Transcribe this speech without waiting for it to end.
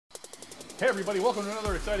Hey everybody, welcome to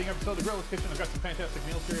another exciting episode of The Griller's Kitchen. I've got some fantastic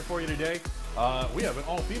meals here for you today. We have an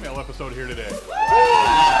all-female episode here today.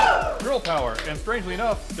 Girl power, and strangely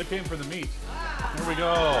enough, that came for the meat. Here we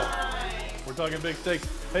go. We're talking big steaks.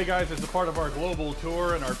 Hey guys, as a part of our global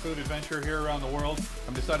tour and our food adventure here around the world,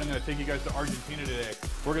 I'm deciding I'm going to take you guys to Argentina today.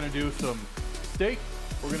 We're going to do some steak.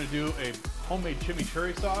 We're going to do a homemade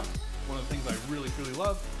chimichurri sauce, one of the things I really, truly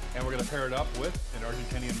love, and we're going to pair it up with an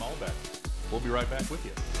Argentinian Malbec. We'll be right back with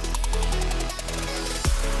you.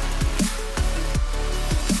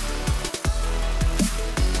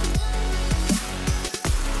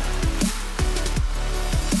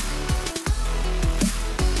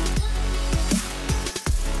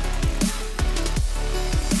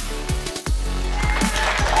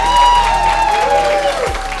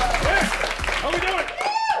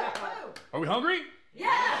 Are we hungry?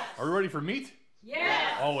 Yes! Are we ready for meat?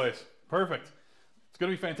 Yes! Always. Perfect. It's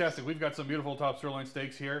going to be fantastic. We've got some beautiful top sirloin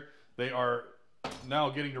steaks here. They are now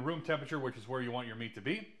getting to room temperature, which is where you want your meat to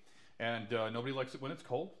be. And nobody likes it when it's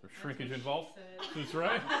cold. There's shrinkage involved. That's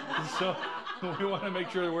right. So we want to make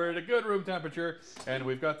sure that we're at a good room temperature. And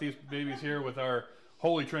we've got these babies here with our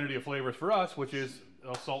holy trinity of flavors for us, which is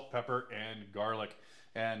salt, pepper, and garlic.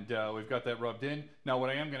 And we've got that rubbed in. Now what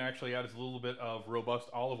I am going to actually add is a little bit of robust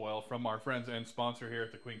olive oil from our friends and sponsor here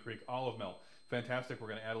at the Queen Creek Olive Mill. Fantastic. We're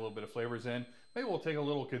going to add a little bit of flavors in. Maybe we'll take a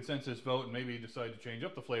little consensus vote and maybe decide to change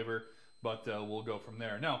up the flavor, but we'll go from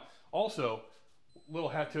there. Now, also, little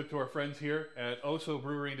hat tip to our friends here at OHSO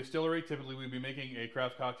Brewery and Distillery. Typically we'd be making a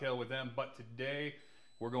craft cocktail with them, but today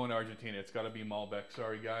we're going to Argentina. It's got to be Malbec.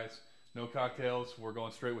 Sorry guys, no cocktails. We're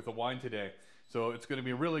going straight with the wine today. So it's going to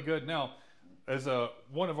be really good. Now, as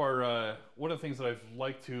one of the things that I've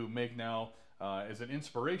liked to make now is an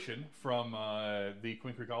inspiration from the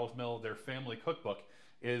Queen Creek Olive Mill, their family cookbook,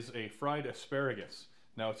 is a fried asparagus.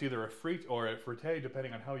 Now it's either a fritte or a fritte,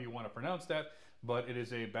 depending on how you want to pronounce that, but it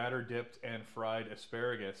is a batter dipped and fried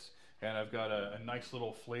asparagus. And I've got a nice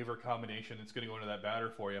little flavor combination that's going to go into that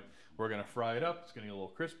batter for you. We're going to fry it up. It's going to get a little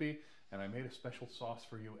crispy. And I made a special sauce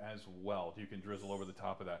for you as well. You can drizzle over the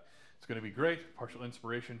top of that. It's going to be great. Partial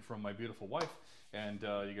inspiration from my beautiful wife. And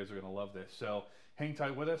you guys are going to love this. So hang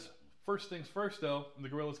tight with us. First things first, though, in the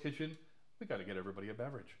Gorilla's Kitchen, we got to get everybody a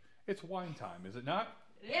beverage. It's wine time, is it not?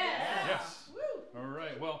 Yes. Yes. Woo. All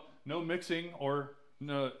right. Well, no mixing or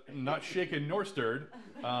no, not shaken nor stirred.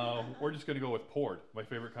 We're just going to go with poured, my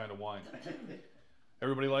favorite kind of wine.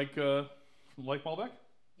 Everybody like Malbec?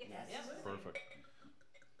 Yes. Perfect.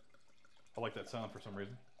 I like that sound for some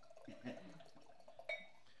reason.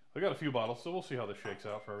 I got a few bottles, so we'll see how this shakes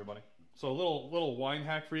out for everybody. So a little wine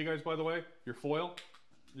hack for you guys, by the way. Your foil,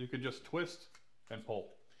 you can just twist and pull.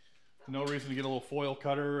 No reason to get a little foil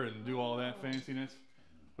cutter and do all that fanciness.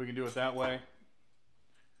 We can do it that way.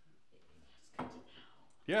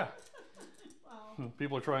 Yeah. Wow.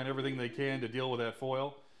 People are trying everything they can to deal with that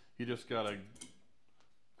foil. You just gotta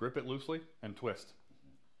grip it loosely and twist.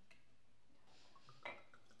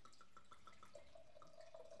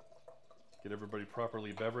 Get everybody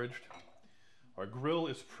properly beveraged. Our grill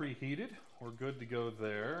is preheated. We're good to go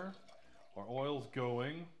there. Our oil's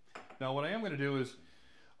going. Now what I am going to do is,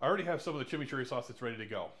 I already have some of the chimichurri sauce that's ready to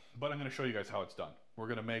go, but I'm going to show you guys how it's done. We're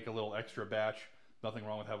going to make a little extra batch. Nothing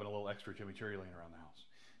wrong with having a little extra chimichurri laying around the house.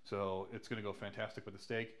 So it's going to go fantastic with the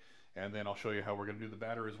steak, and then I'll show you how we're going to do the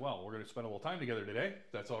batter as well. We're going to spend a little time together today.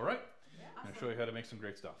 That's all right. Yeah, awesome. I'm going to show you how to make some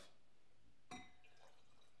great stuff.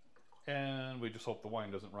 And we just hope the wine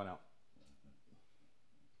doesn't run out.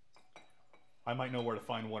 I might know where to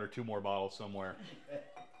find one or two more bottles somewhere.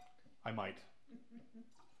 I might.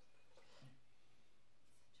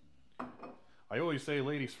 I always say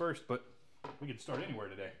ladies first, but we can start anywhere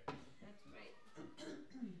today. That's right.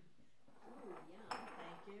 Oh, yeah.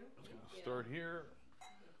 Thank you. Just going to start here,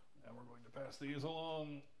 and we're going to pass these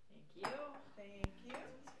along. Thank you. Thank you.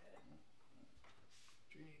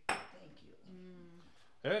 Thank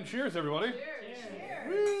you. And cheers, everybody. Cheers. Cheers.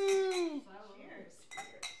 Woo! Cheers.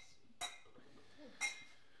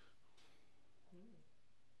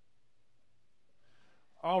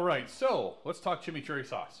 All right, so let's talk chimichurri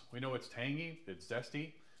sauce. We know it's tangy, it's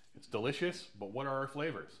zesty, it's delicious, but what are our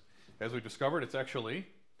flavors? As we discovered, it's actually,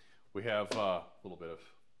 we have a little bit of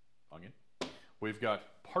onion. We've got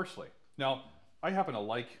parsley. Now, I happen to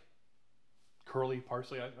like curly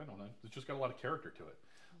parsley. I don't know. It's just got a lot of character to it.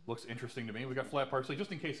 Looks interesting to me. We got flat parsley,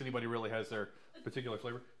 just in case anybody really has their particular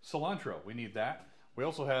flavor. Cilantro, we need that. We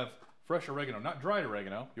also have fresh oregano, not dried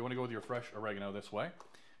oregano. You want to go with your fresh oregano this way.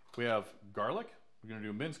 We have garlic. We're going to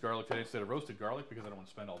do minced garlic today instead of roasted garlic because I don't want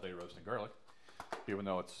to spend all day roasting garlic, even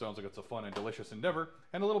though it sounds like it's a fun and delicious endeavor.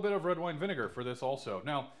 And a little bit of red wine vinegar for this also.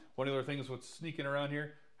 Now, one of the other things what's sneaking around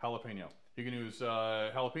here, jalapeno. You can use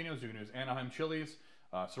jalapenos, you can use Anaheim chilies,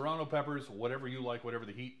 serrano peppers, whatever you like, whatever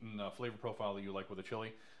the heat and flavor profile that you like with the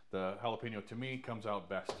chili. The jalapeno, to me, comes out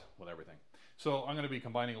best with everything. So I'm going to be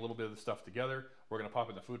combining a little bit of the stuff together. We're going to pop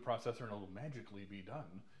it in the food processor and it'll magically be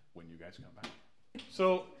done when you guys come back.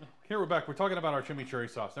 So here we're back. We're talking about our chimichurri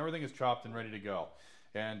sauce. Everything is chopped and ready to go.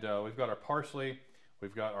 And we've got our parsley,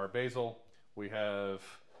 we've got our basil, we have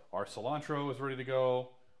our cilantro is ready to go.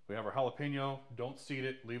 We have our jalapeno. Don't seed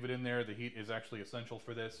it, leave it in there. The heat is actually essential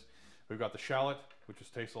for this. We've got the shallot, which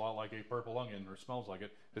just tastes a lot like a purple onion, or smells like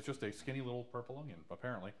it. It's just a skinny little purple onion,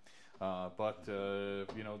 apparently.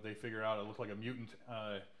 You know, they figured out it looked like a mutant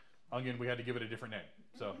onion. We had to give it a different name.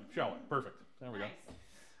 So shallot, perfect. There we go.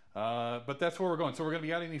 But that's where we're going. So we're going to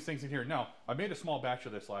be adding these things in here. Now, I made a small batch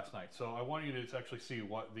of this last night, so I want you to actually see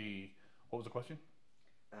what was the question?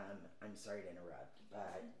 I'm sorry to interrupt,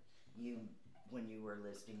 but when you were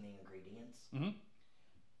listing the ingredients,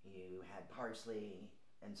 you had parsley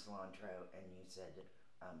and cilantro, and you said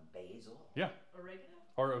basil. Yeah. Oregano?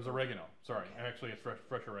 Or it was oregano. Sorry. Okay. Actually, it's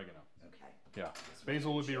fresh oregano. Okay. Yeah.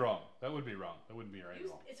 Basil would be wrong. That would be wrong. That wouldn't be right at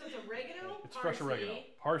all. So it's oregano, It's fresh oregano.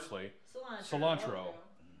 Parsley, cilantro,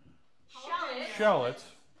 shallots, shallots,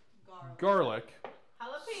 garlic,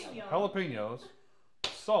 jalapenos, jalapenos,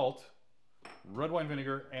 salt, red wine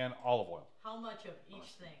vinegar, and olive oil. How much of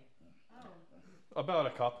each thing? About a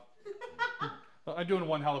cup. I'm doing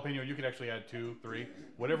one jalapeno. You could actually add 2, 3,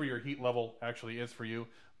 whatever your heat level actually is for you.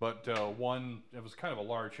 But one, it was kind of a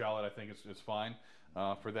large shallot, I think is fine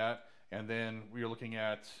for that. And then we're looking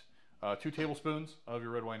at 2 tablespoons of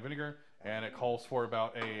your red wine vinegar, and it calls for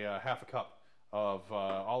about a half a cup of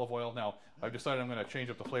olive oil. Now, I've decided I'm going to change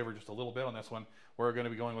up the flavor just a little bit on this one. We're going to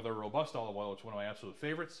be going with a robust olive oil, which is one of my absolute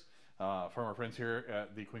favorites from our friends here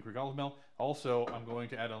at the Queen Creek Olive Mill. Also, I'm going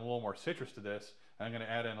to add in a little more citrus to this, and I'm going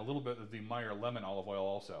to add in a little bit of the Meyer lemon olive oil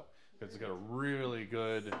also, because it's got a really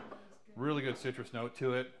good citrus note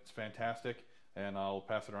to it. It's fantastic, and I'll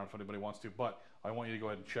pass it around if anybody wants to, but I want you to go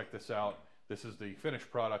ahead and check this out. This is the finished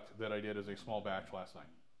product that I did as a small batch last night.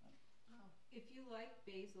 If you like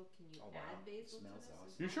basil, can you add basil to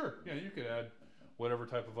this? You sure? Yeah, you could add whatever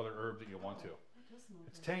type of other herb that you want to.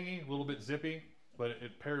 It's tangy, a little bit zippy, but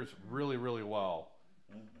it pairs really, really well.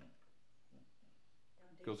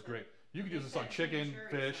 Goes great. You could use this on chicken,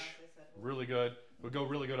 fish, really good. It would go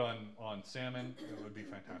really good on salmon. It would be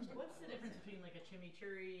fantastic. What's the difference between like a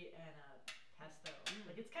chimichurri and a pesto?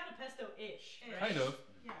 Like it's kind of pesto-ish, right? Kind of,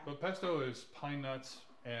 Yeah. but pesto is pine nuts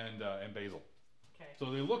and basil. Okay.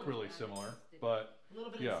 So they look really similar, but A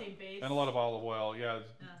little bit yeah, of the same base. and a lot of olive oil. Yeah,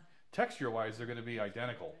 texture-wise, they're going to be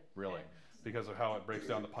identical, really, because of how it breaks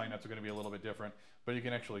down. The pine nuts are going to be a little bit different, but you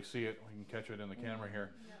can actually see it. We can catch it in the camera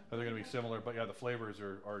here. They're going to be similar, but yeah, the flavors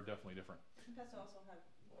are definitely different. Doesn't pesto also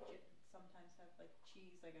sometimes have like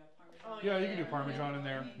cheese, like a Parmesan? Oh, Yeah, you can do Parmesan in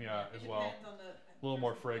there, yeah, as well. Depends on the A little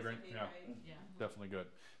more fragrant, recipe, yeah. right? Yeah. Definitely good.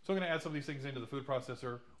 So I'm going to add some of these things into the food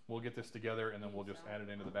processor. We'll get this together, and then we'll just add it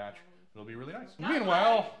into the batch. It'll be really nice. Not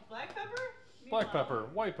Meanwhile, black pepper? black pepper,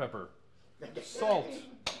 white pepper, salt.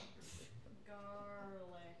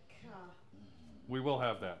 Garlic. We will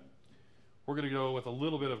have that. We're going to go with a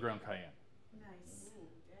little bit of ground cayenne. Nice. Ooh,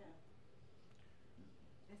 yeah.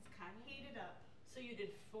 It's kind of Heat it up. So you did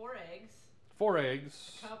 4 eggs, 4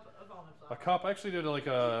 eggs, cup of almond flour. a cup. I actually did like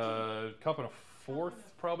a cup and a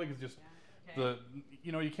fourth, probably, because just Okay.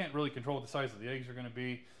 you can't really control what the size of the eggs are going to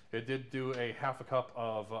be. It did do a half a cup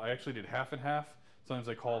of, I actually did half and half. Sometimes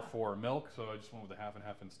they call for milk, so I just went with the half and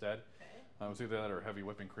half instead. Okay. It was either that or heavy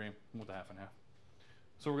whipping cream with the half and half.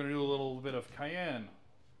 So we're going to do a little bit of cayenne,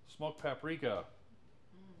 smoked paprika,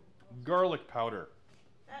 garlic powder.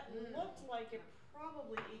 That looked like it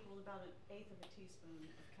probably equaled about 1/8 of a teaspoon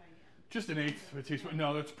of cayenne. Just an 1/8 of a teaspoon.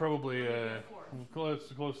 No, that's probably Maybe a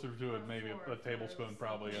fourth. closer to it, maybe a Fourth tablespoon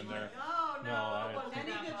probably in there. Oh no! No, I- Well,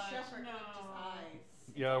 any that good much. chef would No. just eyes.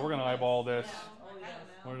 Yeah, we're going to eyeball this. Yeah. Oh yes.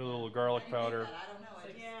 We're going to do a little garlic powder. I don't know. I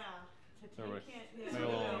just, Yeah. There we go. Yeah. Maybe a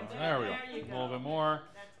little, There there we you go. A go. little bit more.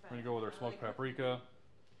 That's We're going to go with our smoked paprika.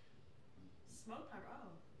 Smoked pepper.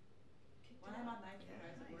 Oh. When I'm on night food,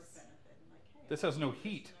 I was at work benefit. I'm like, hey. This has no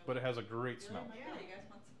heat, but it has a great smell. Yeah. You guys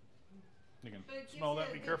want some? You can But it gives smell you that.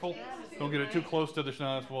 a Be good careful. taste Don't get it too close to the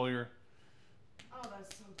schnapps while you're. Oh,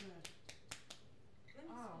 that's so good.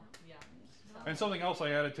 Oh. Yeah. And something else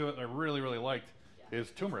I added to it that I really, really liked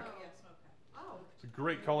is turmeric. Oh yeah, smoked pepper. Oh. It's a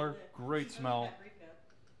great color, great smell. Paprika.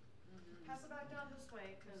 Pass it back down this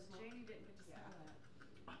way, because Janie didn't get to smell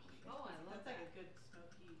that. Oh, I love That's like that. a good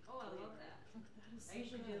smoky. Oh, I love flavor. that. I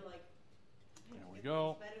usually do like. There we It's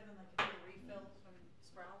go. better than like if you refill from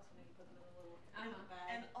Sprouts and then you put them in a little Uh-huh. bag.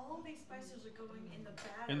 And all these spices are going in the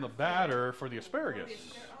batter. in the batter for the asparagus.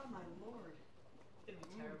 Oh my lord. It's gonna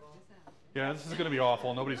be terrible. Yeah, this is going to be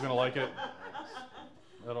awful. Nobody's going to like it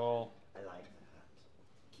at all. I like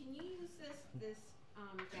that. Can you use this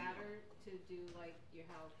batter to do like your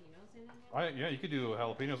jalapenos in it? Yeah, you could do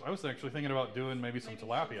jalapenos. I was actually thinking about doing maybe some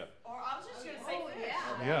tilapia. Or I was just gonna say Oh, fish.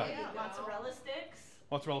 yeah. Yeah. Mozzarella sticks.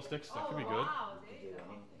 Mozzarella sticks, that could be good. Wow, there Do you go.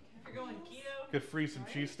 anything. If you're going keto. Could freeze some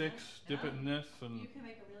cheese sticks, dip it in this, and You can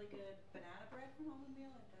make a really good banana bread from almond meal.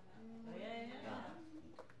 I've done that.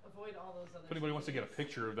 Yeah. Avoid all those other. if anybody wants to get a sweeties.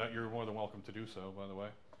 picture of that, you're more than welcome to do so, by the way.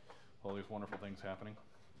 All these wonderful things happening.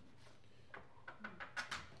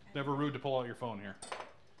 Never rude to pull out your phone here.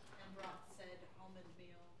 And Roth said almond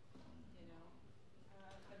meal, you know,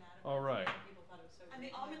 banana bread. All right. People thought it was so And the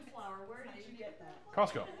good. almond flour, where did you get that?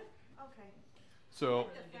 Costco. Okay. So,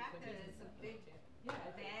 The fact that it's a big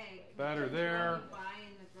bag. batter compared to there. what you buy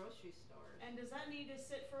in the grocery stores. And does that need to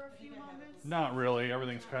sit for a few moments? not really.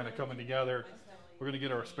 Everything's kind of coming together. We're going to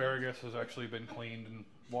get our asparagus. Has actually been cleaned and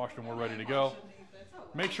washed, and we're ready to go.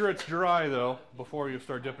 Make sure it's dry, though, before you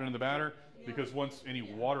start dipping in the batter, because once any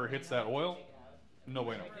water hits that oil, no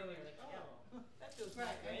bueno. That feels Right,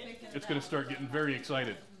 good, I'm right? thinking It's going to start getting very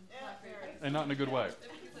excited, and not in a good way.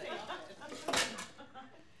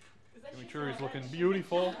 Chimichurri's looking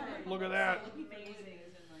beautiful. Look at that.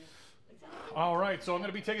 All right, so I'm going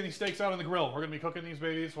to be taking these steaks out on the grill. We're going to be cooking these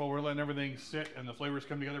babies while we're letting everything sit and the flavors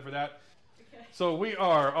come together for that. So we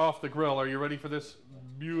are off the grill. Are you ready for this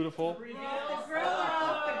beautiful? Reveal the grill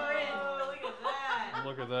off the grid. Look at that.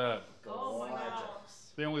 Look at that. Oh my God.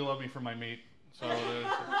 Gorgeous. They only love me for my meat. So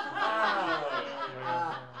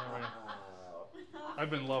I've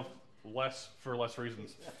been loved less for less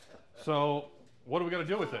reasons. So what do we got to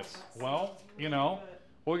do with this? Well, you know,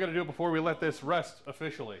 what we got to do before we let this rest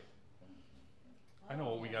officially. I know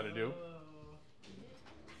what we got to do.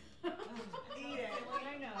 Eat it.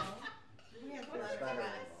 I know. We have There's butter. butter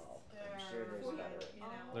involved. I'm sure there's butter. You know.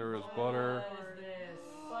 There is butter. What is this?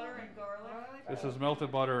 Butter and garlic. This is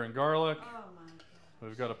melted butter and garlic. Oh my god.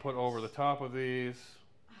 We've got to put over the top of these.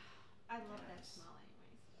 I love that smell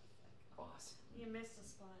anyway. Awesome. You missed a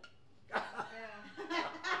spot.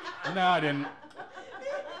 Yeah. No, I didn't.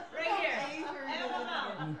 Right here.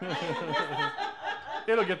 And the mouth.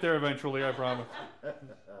 It'll get there eventually, I promise.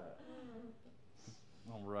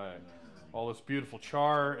 All right. All this beautiful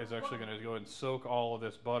char is actually going to go ahead and soak all of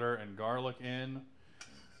this butter and garlic in.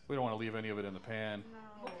 We don't want to leave any of it in the pan.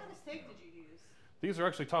 What kind of steak did you use? These are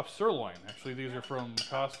actually top sirloin. Actually, these are from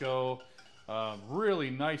Costco. Really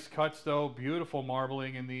nice cuts, though. Beautiful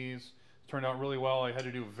marbling in these. Turned out really well. I had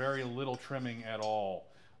to do very little trimming at all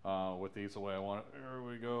with these the way I want it. There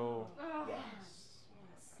we go. Yes.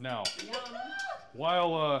 Now, Yum.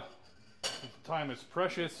 while time is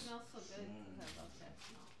precious, It smells so good because I love that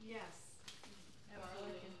smell. Yes.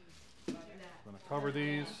 Garlic and butter. I'm going to cover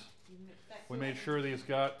these. We made sure these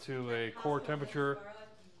got to a core temperature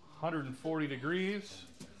 140 degrees.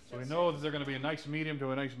 So we know that they're going to be a nice medium to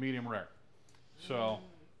a nice medium rare. So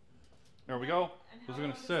there we go. And Those how are going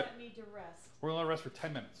long to does sit. that need to rest? We're going to let it rest for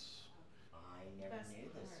 10 minutes. I never Best knew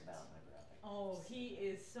this parts. about my brother. Oh, he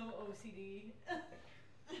is so OCD.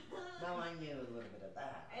 Well, I knew a little bit of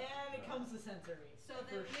that. And it comes to sensory. So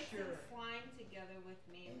for then mixing sure. slime together with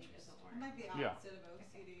mainly doesn't I'm work. like the Yeah. opposite of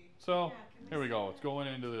OCD. So here we go. It's going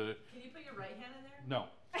into the. Can you put your right hand in there? No.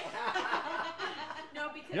 No,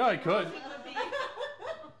 because Yeah, I the could. roasting would be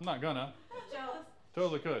I'm not gonna. jealous.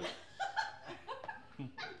 Totally could.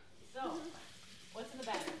 So, what's in the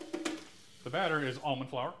batter? The batter is almond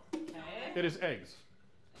flour. Okay. It is eggs.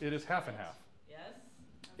 It is half and half. Yes.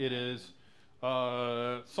 It is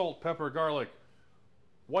salt, pepper, garlic,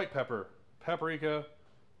 white pepper, paprika,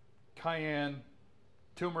 cayenne,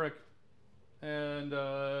 turmeric, and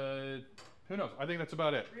who knows? I think that's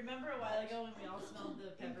about it. Remember a while ago when we all smelled the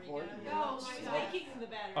paprika? Important. No, Oh my she's God. making the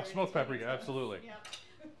batter. Oh, smoked paprika, absolutely. Yep.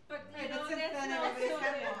 But Right, you know, but since that then smells everybody's so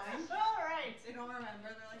had good. wine. All right. They don't remember.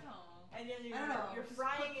 They're like, oh. And then I don't know, you're just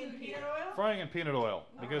frying put in food peanut here. oil? Frying in peanut oil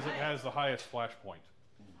because it Alright. has the highest flash point.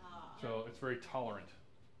 Ah. So it's very tolerant.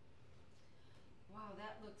 Wow,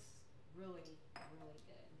 that looks really, really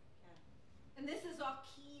good. Yeah. And this is all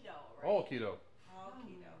keto, right? All keto. All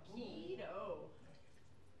keto. Keto.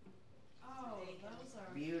 Oh, those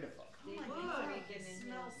are. Beautiful. They Oh my put God, bacon it in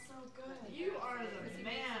smells here. so good. You are the Because he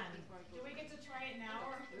makes man. it before I Do go we to get to try it now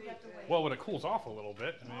or do we have to wait? Well, when it cools off a little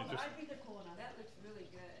bit, I mean, it just I think they're cool enough. That looks really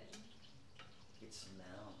good. It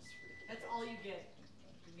smells really That's good. all you get.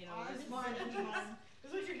 You know, Oh, this this is is mine. this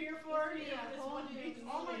is what you're here for. You Yeah, know, this hold one it. piece.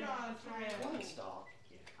 Oh my God, That's try it. One stalk.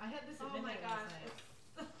 Yeah. I had this at Oh my midnight gosh, last night. it's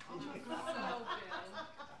so good.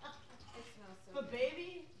 It smells so But good.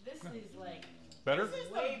 baby, this is Better? This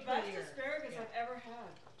is Way the best prettier. asparagus I've ever had.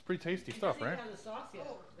 It's pretty tasty It stuff, doesn't right? even have the sauce yet.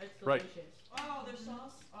 Oh. That's Right. delicious. Oh, there's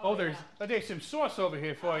sauce. Oh, yeah. there's some sauce over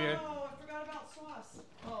here for you. Oh, I forgot about sauce.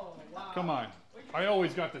 Oh, wow. Come on. I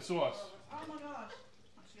always got the sauce. Oh my gosh.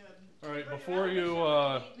 That's good. All right, before you,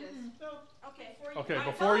 So, Okay. okay, Alright,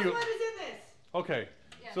 before tell you, us what is in this. okay.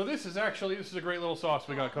 Yeah. So this is a great little sauce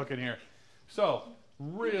we got cooking here. So,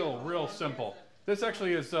 real simple. This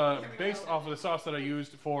actually is based off of the sauce that I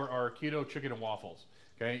used for our keto chicken and waffles.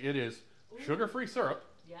 Okay, it is sugar-free syrup.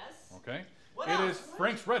 Yes. Okay, What it else? is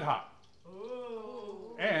Frank's Red Hot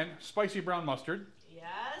Ooh. and spicy brown mustard,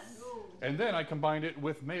 Yes. and then I combined it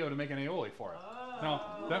with mayo to make an aioli for it.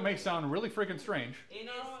 Now that may sound really freaking strange, It is.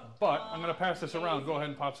 but I'm gonna pass this around. Go ahead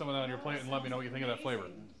and pop some of that on your plate and let me know what you think of that flavor.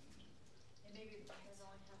 And maybe you guys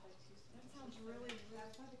only have like 2 that sounds really,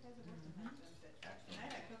 That's probably because of Actually, I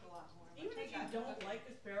had to cook a lot more. even if you don't like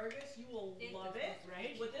asparagus, you will love it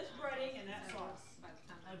Right? with this breading and that sauce.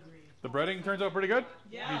 Agreed. The breading turns out pretty good.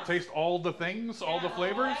 Yeah. You taste all the things, all the Yeah.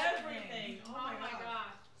 flavors. Everything. Oh my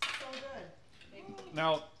gosh. So good.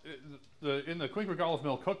 Now, in the Queen Creek Olive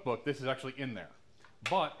Mill cookbook, this is actually in there,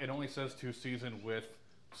 but it only says to season with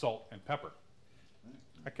salt and pepper.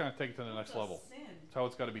 I kind of take it to the next level. Sin. That's how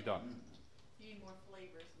it's got to be done. You need more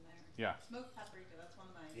flavors in there. Yeah. Smoked paprika, that's one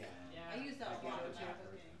of mine. yeah. I use that a lot in my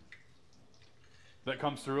cooking. That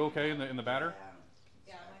comes through okay in the batter.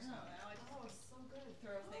 Yeah, I'm like, oh, now I just Oh, it's so good.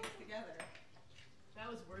 throw things together. That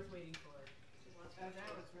was worth waiting for.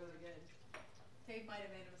 That was really good. Dave might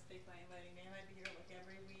have made a mistake by inviting me. I might be here like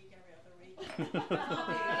every week, every other week.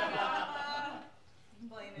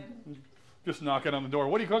 Blame him. Just knocking on the door.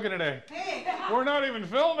 What are you cooking today? Hey! We're not even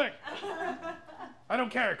filming. I don't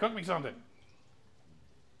care. Cook me something.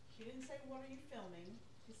 She didn't say, what are you filming?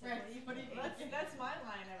 She said, Right, what are you what are you cooking? That's my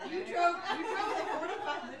line every You day. drove like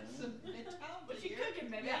 45 minutes to Midtown. What you cooking,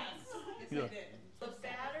 baby? Yes. Yes, Yeah. I did. The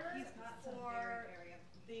batter He's got some for area.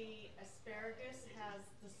 the asparagus has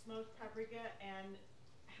the smoked paprika and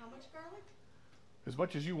how much garlic? As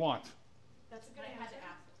much as you want. That's a But good I had to answer.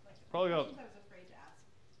 ask. Like, Probably about I was afraid to ask.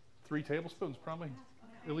 3 tablespoons, probably.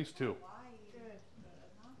 Okay. At least 2. Why? Good.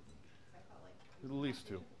 I felt like At least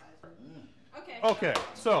 2. Okay. Okay,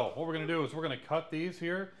 so what we're going to do is we're going to cut these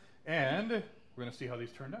here, and we're going to see how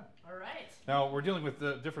these turned out. All right. Now, we're dealing with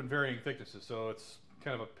the different varying thicknesses, so it's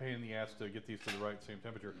kind of a pain in the ass to get these to the right same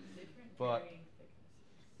temperature. Different But- varying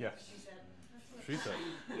thicknesses. Yes, She said. she said.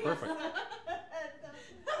 Perfect.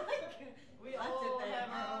 We Left it all there. have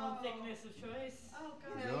our own Oh. thickness of choice. Oh, You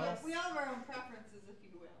God. know, Yeah. we all have our own preferences, if you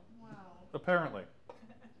will. Wow. Apparently.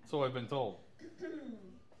 So I've been told.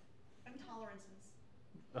 Intolerances.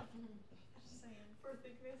 Just saying. For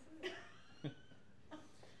thicknesses.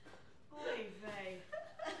 Oy vey.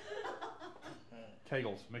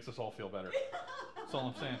 Kegels makes us all feel better. That's all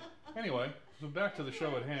I'm saying. Anyway, so back to the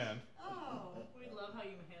show at hand. Oh. We love how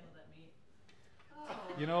you handle that meat. Oh.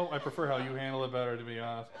 You know, I prefer how you handle it better, to be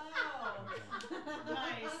honest. Oh.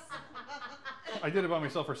 Nice. I did it by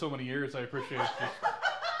myself for so many years. I appreciate just,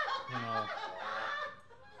 you know,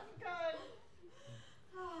 God.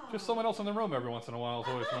 just someone else in the room every once in a while is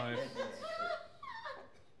always nice.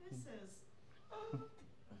 This is perfect.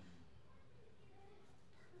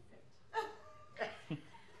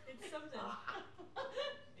 It's something.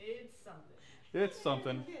 It's something. It's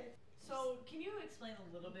something. So, can you explain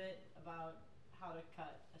a little bit about how to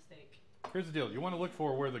cut a steak? Here's the deal. You want to look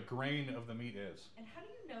for where the grain of the meat is. And how do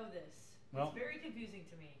you know this? Well- It's very confusing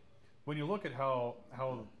to me. When you look at how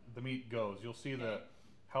the meat goes, you'll see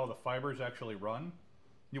how the fibers actually run.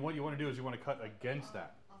 What you want to do is you want to cut against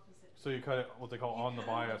that. Opposite. So you cut it what they call on the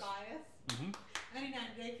bias. Hmm.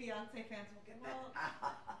 99-day fiance fans will get that.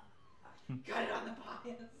 Cut it on the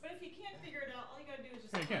bias. But if you can't figure it out, all you gotta do is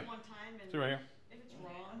just Yeah, you cut can. it one time, and See right here. if it's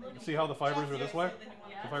wrong, then See how the fibers are this way? then you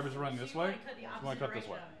wanna Yes. The fibers are running So this you way. wanna cut the You opposite wanna cut this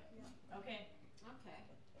direction way. of it. Okay. Okay.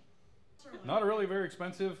 Certainly. Not a really very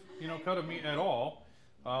expensive, cut of meat at all.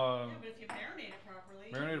 Yeah, but if you marinate it properly.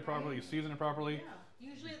 Marinate it properly, you season it properly, Yeah.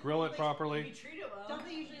 Usually, grill it If properly. you treat it well. Don't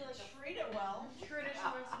they usually like Treat it well.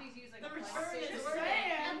 traditional recipes use like The a return flank is steak,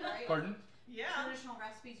 saying. right? Pardon? Yeah. Traditional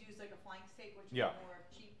recipes use like a flank steak, which Yeah. is more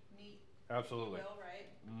cheap meat. Absolutely. You will, right?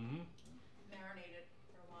 Hmm. Marinate it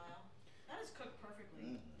for a while. That is cooked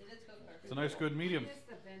perfectly. It is cooked perfect. It's a nice good medium. Just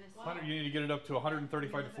the venison. You need to get it up to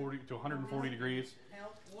 135 to 40 to 140 degrees.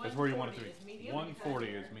 That's where you want it to be. 140 is medium. 140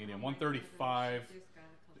 is medium. 135. Just got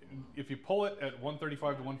a couple. If you pull it at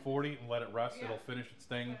 135 to 140 and let it rest, Yeah. it'll finish its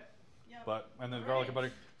thing. Yep. But and then garlic and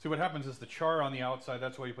butter. See what happens is the char on the outside.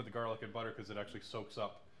 That's why you put the garlic and butter because it actually soaks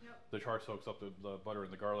up. Yep. The char soaks up the butter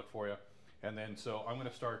and the garlic for you. And then, so I'm going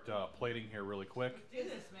to start plating here really quick. Do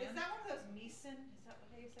this, man. Is that one of those Meisen? Is that what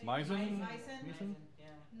they say? Meissen? Meisen?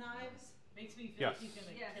 Yeah. Knives? Makes me feel Yes. like he's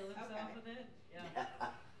gonna Yes, kill himself okay. with it. Yeah.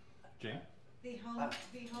 Jane? The home, I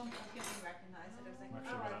couldn't recognize it. I was like,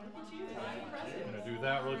 Actually, oh, I I'm don't Look at want you. to. How impressive. I'm going to do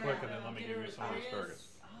that really quick, and then let me give you some of the asparagus.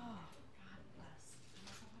 Oh, God bless.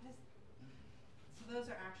 What is? So those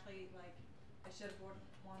are actually like, I should have bought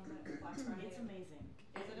one that Black Friday. It's amazing.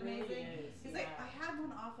 Is it really amazing? is, Because yeah. I had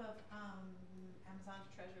one off of Amazon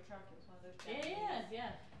Treasure Truck. It was one of those.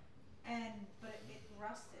 Yeah. But it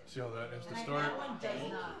rusted. See how that is to And I start? had That one does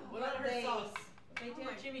not. What But about her sauce? They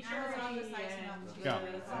did. Chimichurri Amazon was nice and enough to Yeah. do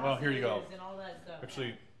it. Well, here you go. And all that stuff.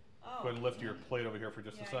 Actually, go ahead and lift your plate over here for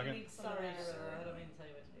just a second. Sorry, I don't mean to tell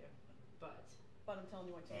you what to do, but But I'm telling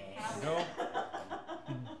you what to do. There you go.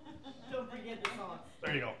 don't forget the sauce.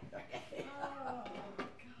 There you go. Oh,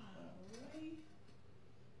 golly.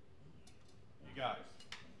 You got it.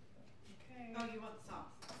 Okay. Oh, you want the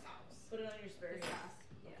sauce? Sauce. Put it on your asparagus. sauce.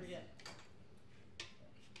 Don't forget.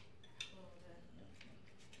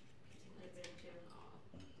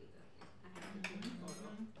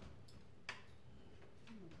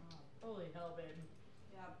 Holy hell, babe.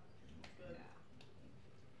 Yeah. Good.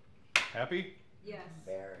 Happy? Yes.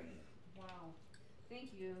 Very. Wow. Thank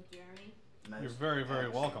you, Jeremy. Most You're very, very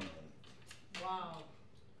welcome. excellent. Wow.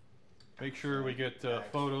 Make sure we get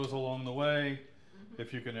photos along the way.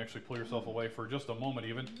 If you can actually pull yourself away for just a moment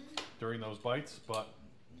even during those bites. But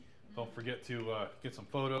don't forget to get some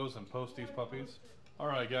photos and post these puppies. All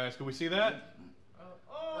right, guys, can we see that?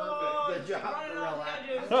 Oh, Perfect. Good job, running off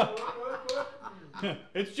Gorilla. the edges.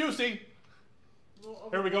 It's juicy.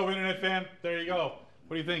 Here we go, internet fan. There you go.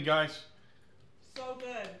 What do you think, guys? So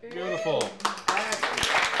good. Beautiful. Excellent.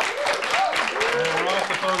 And we're off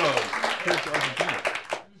the photos. Cheers to Argentina.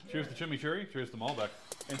 Cheers to Chimichurri. Cheers to Malbec.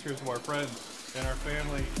 And cheers to our friends and our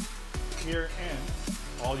family here and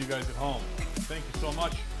all you guys at home. Thank you so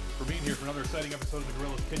much for being here for another exciting episode of the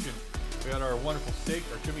Gorilla's Kitchen. We got our wonderful steak,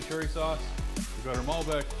 our chimichurri sauce. We've got our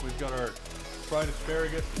Malbec. We've got our fried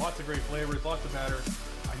asparagus. Lots of great flavors, lots of batter.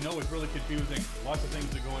 I know it's really confusing. Lots of things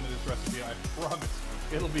that go into this recipe. I promise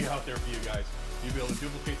it'll be out there for you guys. You'll be able to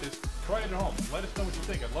duplicate this. Try it at home. Let us know what you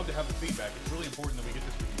think. I'd love to have the feedback. It's really important that we get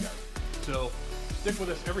this with you guys. So stick with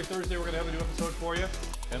us. Every Thursday we're going to have a new episode for you.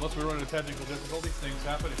 Unless we run into technical difficulties, things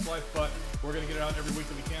happen. It's life, but we're going to get it out every week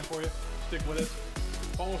that we can for you. Stick with us.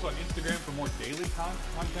 Follow us on Instagram for more daily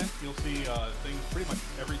content. You'll see things pretty much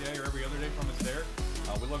every day or every other day from us there.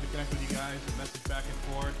 We'd love to connect with you guys and message back and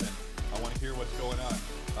forth, and I want to hear what's going on.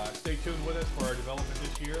 Stay tuned with us for our development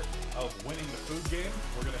this year of winning the food game.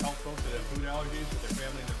 We're going to help folks that have food allergies with their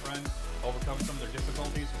family and their friends overcome some of their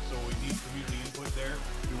difficulties, so we need community input there.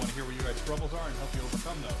 We want to hear where you guys' struggles are and help you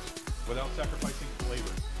overcome those without sacrificing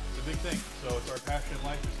flavor. It's a big thing. So it's our passion in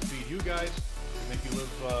life is to feed you guys, to make you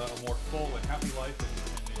live a more full and happy life and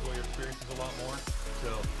enjoy your experiences a lot more.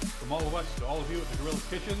 So from all of us to all of you at the Gorilla's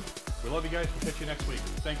Kitchen, we love you guys. We'll catch you next week.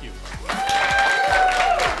 Thank you.